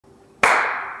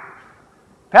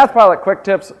PathPilot Quick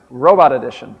Tips Robot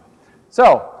Edition.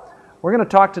 So, we're going to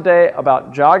talk today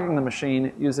about jogging the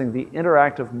machine using the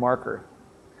interactive marker.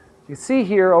 You see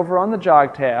here over on the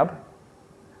Jog tab,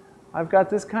 I've got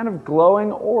this kind of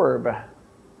glowing orb.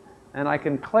 And I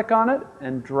can click on it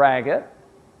and drag it.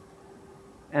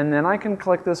 And then I can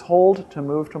click this hold to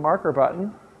move to marker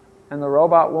button, and the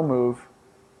robot will move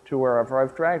to wherever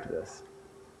I've dragged this.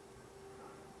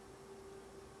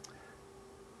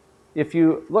 If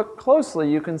you look closely,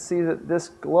 you can see that this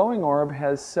glowing orb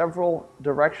has several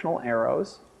directional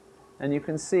arrows, and you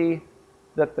can see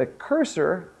that the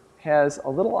cursor has a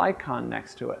little icon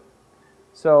next to it.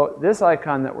 So this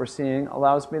icon that we're seeing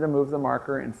allows me to move the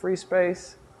marker in free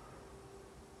space.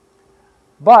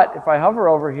 But if I hover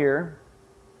over here,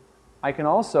 I can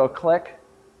also click,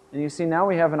 and you see now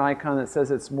we have an icon that says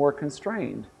it's more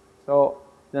constrained. So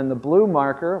then the blue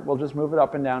marker will just move it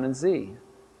up and down in Z.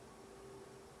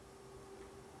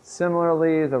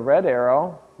 Similarly, the red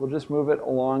arrow will just move it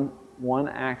along one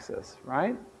axis,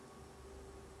 right?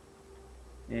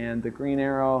 And the green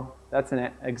arrow, that's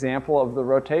an example of the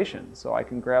rotation. So I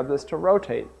can grab this to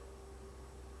rotate.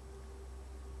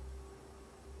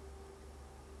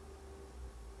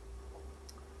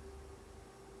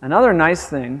 Another nice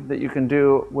thing that you can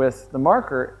do with the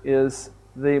marker is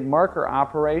the marker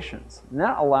operations. And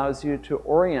that allows you to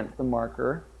orient the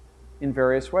marker in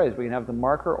various ways. We can have the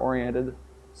marker oriented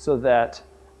so that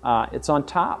it's on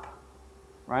top,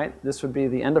 right? This would be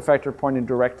the end effector pointing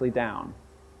directly down.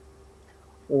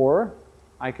 Or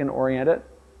I can orient it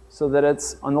so that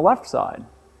it's on the left side.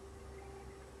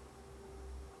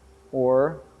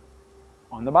 Or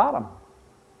on the bottom.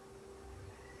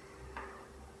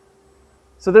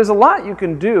 So there's a lot you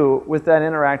can do with that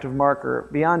interactive marker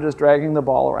beyond just dragging the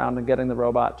ball around and getting the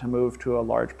robot to move to a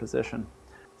large position.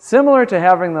 Similar to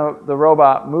having the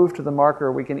robot move to the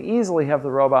marker, we can easily have the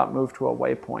robot move to a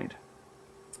waypoint.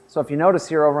 So if you notice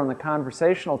here over on the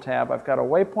Conversational tab, I've got a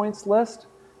waypoints list,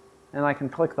 and I can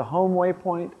click the home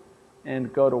waypoint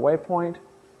and go to waypoint,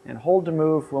 and hold to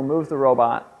move will move the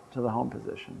robot to the home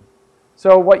position.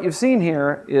 So what you've seen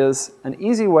here is an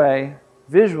easy way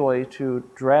visually to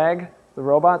drag the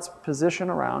robot's position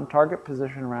around, target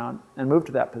position around, and move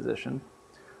to that position.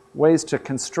 Ways to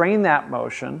constrain that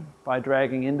motion by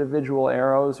dragging individual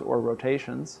arrows or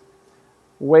rotations.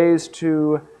 Ways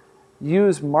to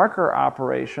use marker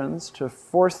operations to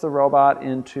force the robot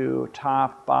into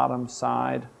top, bottom,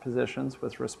 side positions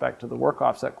with respect to the work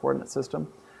offset coordinate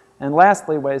system. And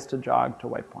lastly, ways to jog to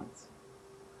waypoints.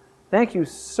 Thank you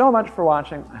so much for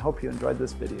watching. I hope you enjoyed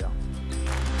this video.